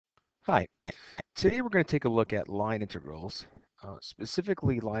Hi, today we're going to take a look at line integrals,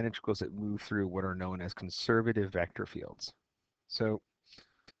 specifically line integrals that move through what are known as conservative vector fields. So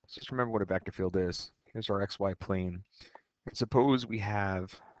let's just remember what a vector field is. Here's our xy plane. And suppose we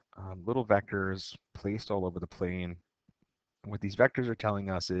have little vectors placed all over the plane. What these vectors are telling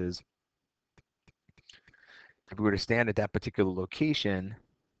us is if we were to stand at that particular location,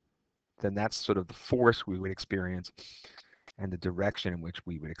 then that's sort of the force we would experience and the direction in which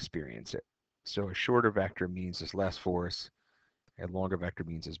we would experience it. So a shorter vector means there's less force. A longer vector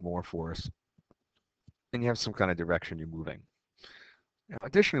means there's more force. And you have some kind of direction you're moving. Now,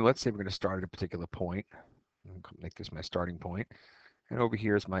 additionally, let's say we're going to start at a particular point. I'll make this my starting point. And over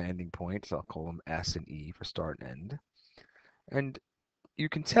here is my ending point. So I'll call them S and E for start and end. And you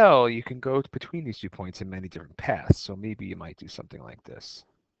can tell you can go between these 2 points in many different paths. So maybe you might do something like this.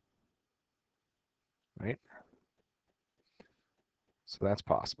 Right? So that's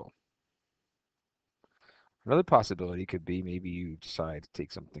possible. Another possibility could be maybe you decide to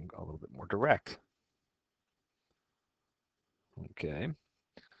take something a little bit more direct. Okay.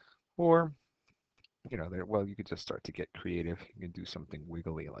 Or, well, you could just start to get creative. You can do something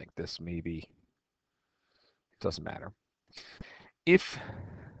wiggly like this, maybe. It doesn't matter. If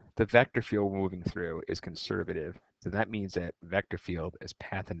the vector field we're moving through is conservative, then that means that vector field is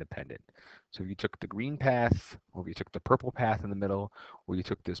path independent. So if you took the green path, or if you took the purple path in the middle, or you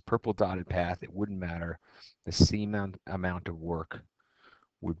took this purple dotted path, it wouldn't matter. The same amount of work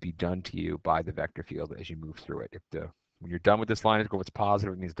would be done to you by the vector field as you move through it. When you're done with this line integral, it's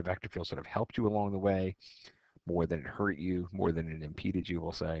positive. It means the vector field sort of helped you along the way more than it hurt you, more than it impeded you,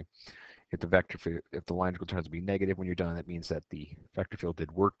 we'll say. If the line integral turns to be negative when you're done, that means that the vector field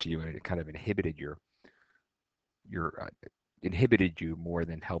did work to you and it kind of inhibited inhibited you more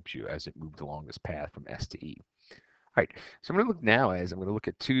than helped you as it moved along this path from S to E. All right, so I'm going to look now I'm going to look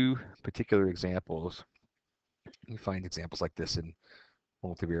at 2 particular examples. You find examples like this in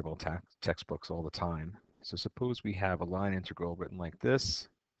multivariable textbooks all the time. So suppose we have a line integral written like this: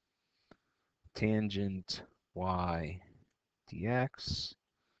 tangent y dx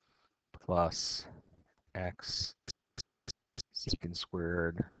plus x secant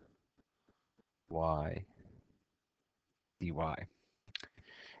squared y dy.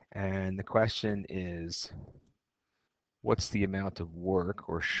 And the question is, what's the amount of work,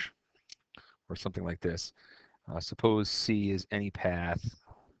 or something like this? Suppose C is any path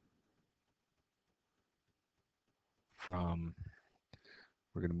from,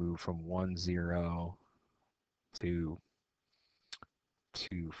 we're going to move from 1, 0 to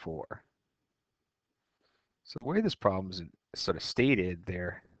 2, 4. So the way this problem is sort of stated,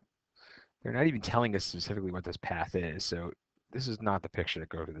 they're not even telling us specifically what this path is. So this is not the picture to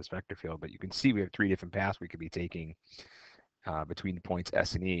go to this vector field, but you can see we have 3 different paths we could be taking between the points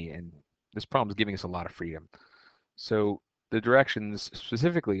S and E, and this problem is giving us a lot of freedom. So the directions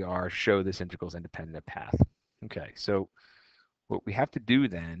specifically are show this integral's independent path. Okay, so what we have to do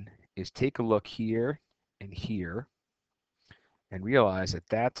then is take a look here and here and realize that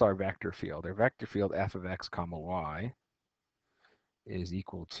that's our vector field. Our vector field f of x comma y is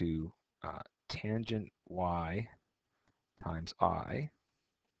equal to tangent y times I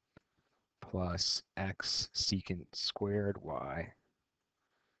plus x secant squared y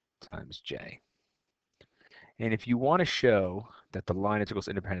times j. And if you want to show that the line integral is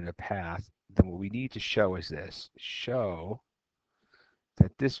independent of path, then what we need to show is this. Show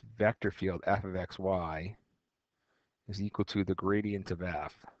that this vector field f of xy is equal to the gradient of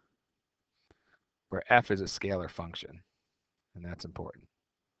f, where f is a scalar function, and that's important.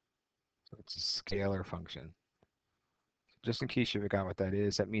 So it's a scalar function. Just in case you forgot what that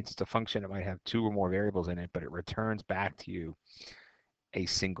is, that means it's a function that might have 2 or more variables in it, but it returns back to you a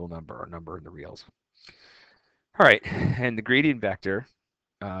single number, or number in the reals. All right, and the gradient vector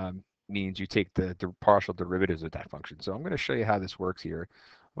means you take the partial derivatives of that function. So I'm going to show you how this works here.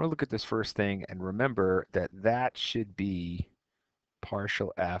 I want to look at this first thing and remember that that should be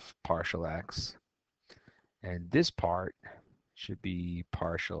partial f partial x, and this part should be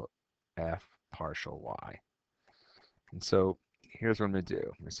partial f partial y. And so here's what I'm going to do.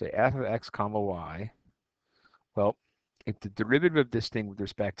 I'm going to say f of x comma y. Well, if the derivative of this thing with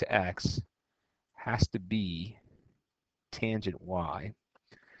respect to x has to be tangent y,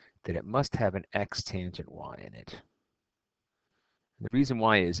 then it must have an x tangent y in it. And the reason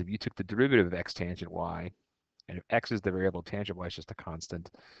why is if you took the derivative of x tangent y, and if x is the variable, tangent y is just a constant,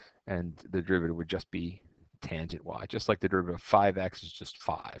 and the derivative would just be tangent y, just like the derivative of 5x is just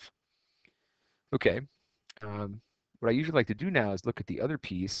 5. Okay, what I usually like to do now is look at the other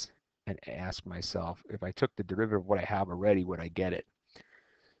piece and ask myself, if I took the derivative of what I have already, would I get it?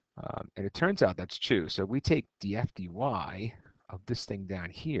 And it turns out that's true. So we take df dy of this thing down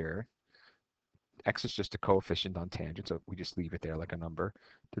here. X is just a coefficient on tangent, so we just leave it there like a number.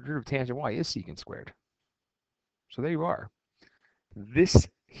 The derivative of tangent y is secant squared. So there you are. This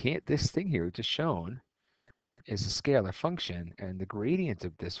thing here we just shown is a scalar function, and the gradient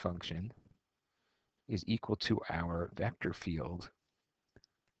of this function is equal to our vector field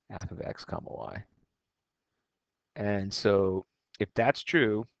f of x comma y. And so if that's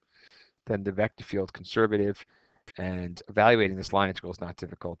true, then the vector field conservative, and evaluating this line integral is not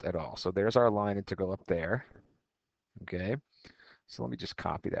difficult at all. So there's our line integral up there. Okay, so let me just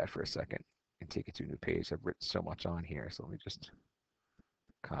copy that for a second and take it to a new page. I've written so much on here, so let me just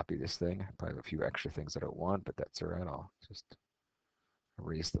copy this thing. I probably have a few extra things I don't want, but that's all right. I'll just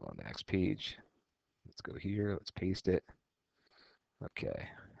erase them on the next page. Let's go here. Let's paste it. Okay.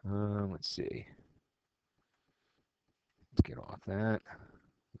 Let's see. Let's get off that.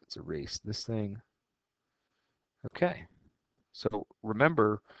 Let's erase this thing. Okay. So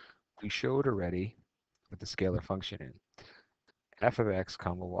remember, we showed already with the scalar function in f of x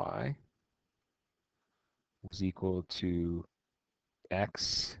comma y was equal to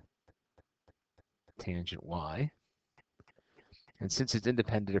x tangent y. And since it's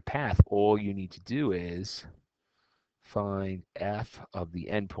independent of path, all you need to do is find f of the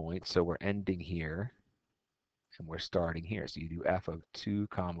endpoint. So we're ending here and we're starting here. So you do f of 2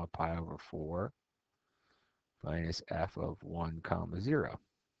 comma pi over 4 minus f of 1 comma 0.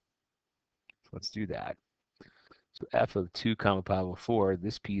 So let's do that. So f of 2 comma pi over 4,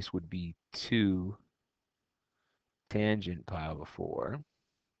 this piece would be 2 tangent pi over 4.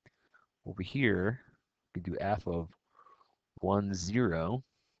 Over here, we do f of 1, 0.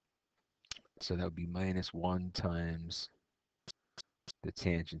 So that would be minus 1 times the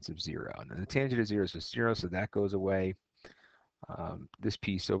tangents of 0. And the tangent of 0 is just 0, so that goes away. This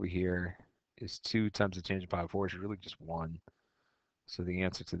piece over here is 2 times the tangent pi over 4, which is really just 1. So the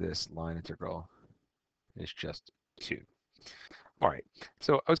answer to this line integral is just 2. All right,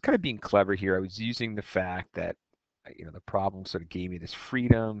 so I was kind of being clever here. I was using the fact that the problem sort of gave me this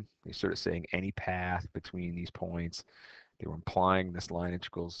freedom. They're sort of saying any path between these points. They were implying this line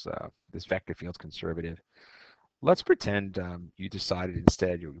integral's, this vector field's conservative. Let's pretend you decided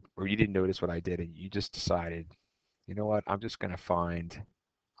instead, or you didn't notice what I did, and you just decided, you know what, I'm just going to find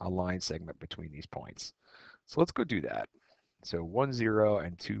a line segment between these points. So let's go do that. So 1, 0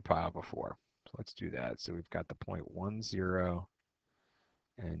 and 2 pi over 4. So let's do that. So we've got the point 1, 0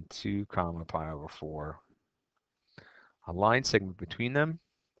 and 2 comma pi over 4. A line segment between them,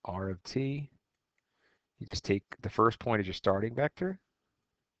 r of t. You just take the first point as your starting vector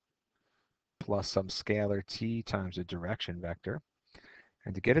plus some scalar t times a direction vector.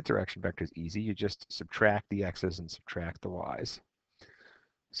 And to get a direction vector is easy. You just subtract the x's and subtract the y's.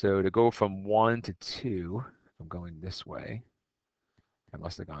 So to go from 1 to 2, I'm going this way. I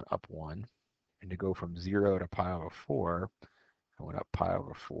must have gone up 1. And to go from 0 to pi over 4, I went up pi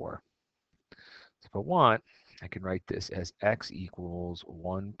over 4. So if I want, I can write this as x equals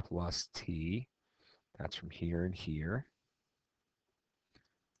 1 plus t. That's from here and here.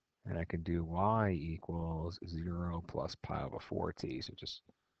 And I can do y equals 0 plus pi over 4t. So just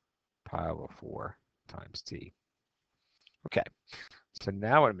pi over 4 times t. Okay, so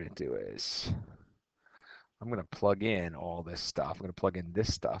now what I'm going to do is I'm going to plug in all this stuff. I'm going to plug in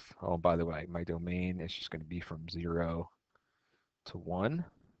this stuff. Oh, by the way, my domain is just going to be from 0 to 1.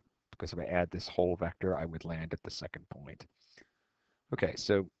 Because if I add this whole vector, I would land at the second point. Okay,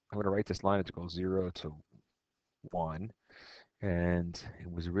 so I'm going to write this line integral 0 to 1. And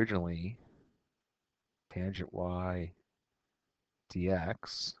it was originally tangent y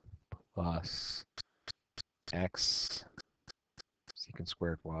dx plus x secant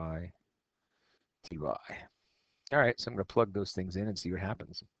squared y dy. All right, so I'm going to plug those things in and see what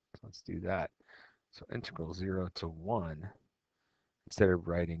happens. So let's do that. So integral 0 to 1. Instead of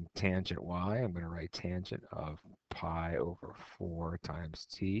writing tangent y, I'm going to write tangent of pi over 4 times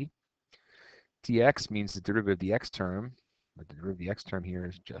t. dx means the derivative of the x term, but the derivative of the x term here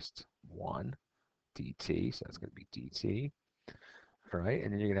is just 1 dt, so that's going to be dt. All right,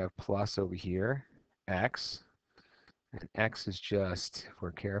 and then you're going to have plus over here, x. And x is just, if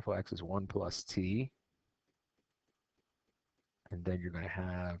we're careful, x is 1 plus t. And then you're going to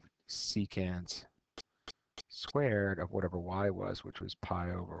have secant squared of whatever y was, which was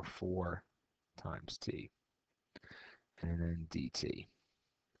pi over 4 times t. And then dt.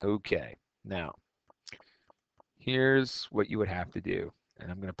 Okay, now, here's what you would have to do.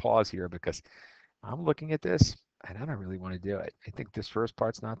 And I'm going to pause here because I'm looking at this and I don't really want to do it. I think this first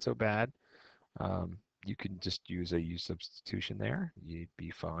part's not so bad. you can just use a u substitution there. You'd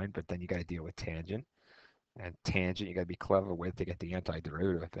be fine, but then you got to deal with tangent. And tangent, you got to be clever with to get the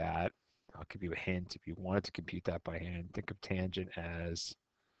antiderivative of that. I'll give you a hint. If you wanted to compute that by hand, think of tangent as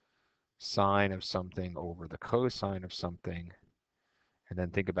sine of something over the cosine of something. And then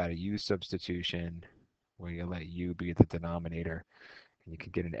think about a u substitution where you let u be the denominator. And you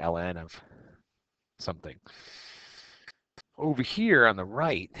can get an ln of something. Over here on the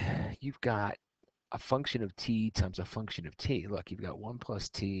right, you've got a function of t times a function of t. Look, you've got 1 plus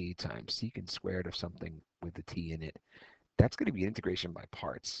t times secant squared of something with the t in it. That's going to be integration by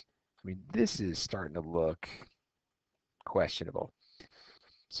parts. I mean, this is starting to look questionable.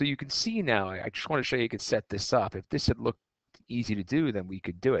 So you can see now, I just want to show you could set this up. If this had looked easy to do, then we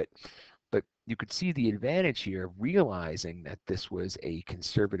could do it. But you could see the advantage here, realizing that this was a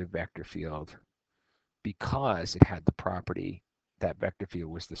conservative vector field because it had the property that vector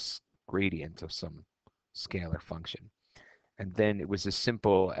field was the gradient of some scalar function. And then it was as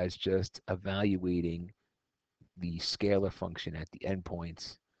simple as just evaluating the scalar function at the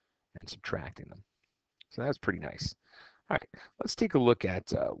endpoints and subtracting them. So that's pretty nice. All right, let's take a look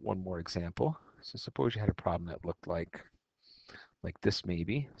at one more example. So suppose you had a problem that looked like this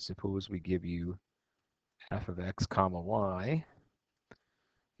maybe. Suppose we give you f of x comma y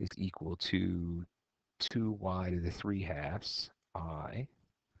is equal to 2y to the 3 halves I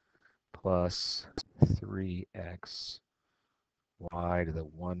plus 3x y to the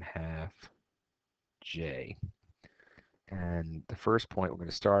 1 half j. And the first point we're going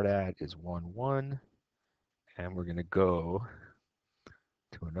to start at is 1, 1. And we're going to go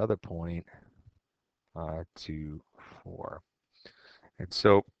to another point, 2, 4. And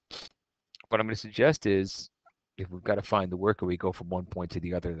so what I'm going to suggest is if we've got to find the worker, we go from one point to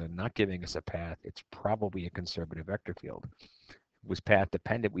the other. They're not giving us a path. It's probably a conservative vector field. If it was path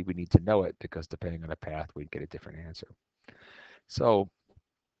dependent, we would need to know it because depending on the path, we'd get a different answer. So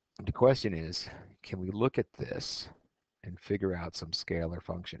the question is, can we look at this and figure out some scalar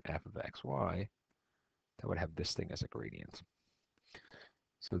function f of x, y that would have this thing as a gradient?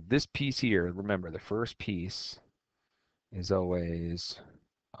 So this piece here, remember the first piece is always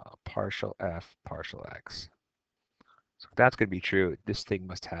partial f, partial x. So if that's going to be true, this thing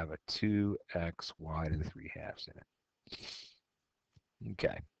must have a 2x y to the 3 halves in it.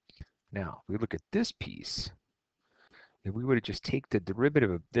 Okay. Now, if we look at this piece, if we were to just take the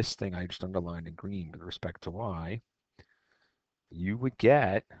derivative of this thing I just underlined in green with respect to y, you would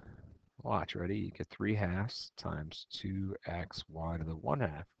get, watch, ready? You get 3 halves times 2x y to the 1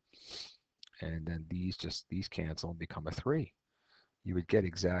 half. And then these cancel and become a 3. You would get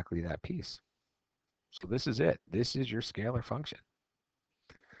exactly that piece. So this is it. This is your scalar function.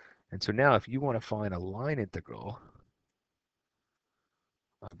 And so now if you want to find a line integral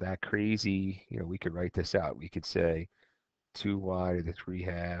of that crazy, we could write this out. We could say 2y to the 3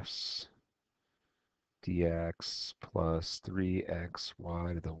 halves dx plus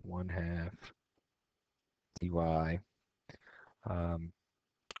 3xy to the 1 half dy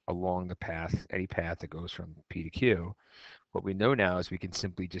along the path, any path that goes from P to Q. What we know now is we can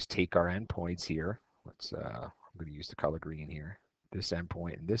simply just take our endpoints here. I'm going to use the color green here. This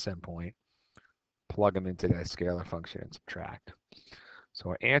endpoint and this endpoint, plug them into that scalar function and subtract. So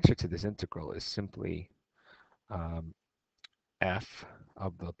our answer to this integral is simply f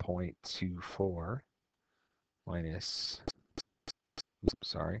of the point 24 minus,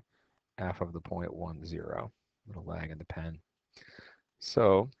 f of the point 10. Little lag in the pen.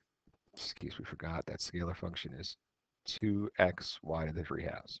 So, just in case we forgot, that scalar function is 2x y to the 3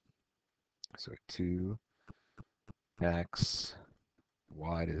 halves. So 2x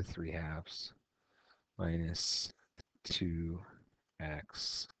y to the 3 halves minus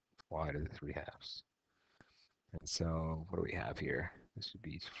 2x y to the 3 halves. And so what do we have here? This would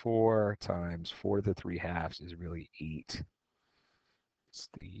be 4 times 4 to the 3 halves is really 8. It's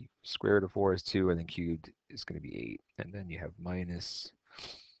the square root of 4 is 2, and then cubed is going to be 8. And then you have minus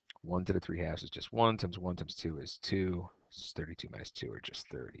 1 to the 3 halves is just 1 times 1 times 2 is 2. It's 32 minus 2 are just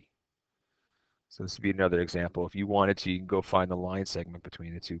 30. So this would be another example. If you wanted to, you can go find the line segment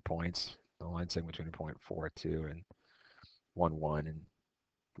between the 2 points, the line segment between point 4, 2 and 1, 1, and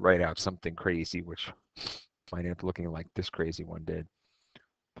write out something crazy, which might end up looking like this crazy one did.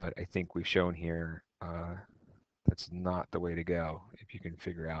 But I think we've shown here that's not the way to go if you can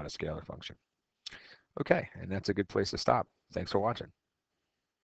figure out a scalar function. Okay, and that's a good place to stop. Thanks for watching.